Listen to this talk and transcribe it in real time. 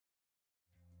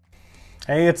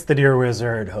Hey, it's the Deer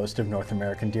Wizard, host of North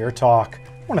American Deer Talk.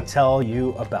 I want to tell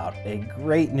you about a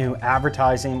great new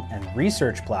advertising and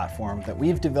research platform that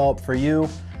we've developed for you,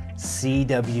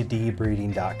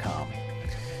 CWDbreeding.com.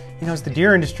 You know, as the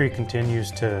deer industry continues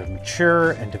to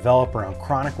mature and develop around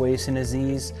chronic wasting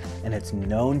disease and its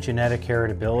known genetic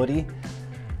heritability,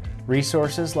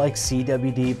 resources like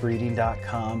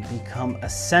CWDbreeding.com become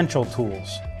essential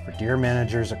tools for deer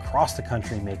managers across the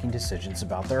country making decisions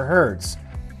about their herds.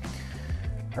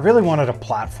 I really wanted a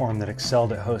platform that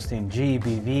excelled at hosting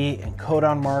GBV and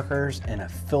codon markers in a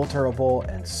filterable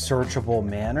and searchable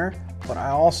manner, but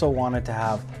I also wanted to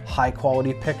have high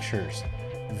quality pictures,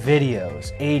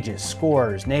 videos, ages,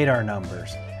 scores, NADAR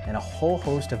numbers, and a whole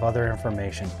host of other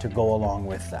information to go along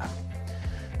with that.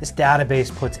 This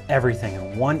database puts everything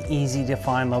in one easy to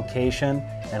find location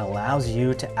and allows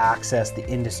you to access the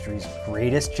industry's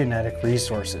greatest genetic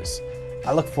resources.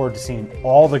 I look forward to seeing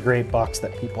all the great bucks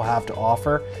that people have to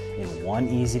offer in one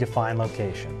easy to find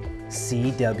location,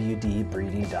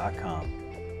 CWDbreeding.com.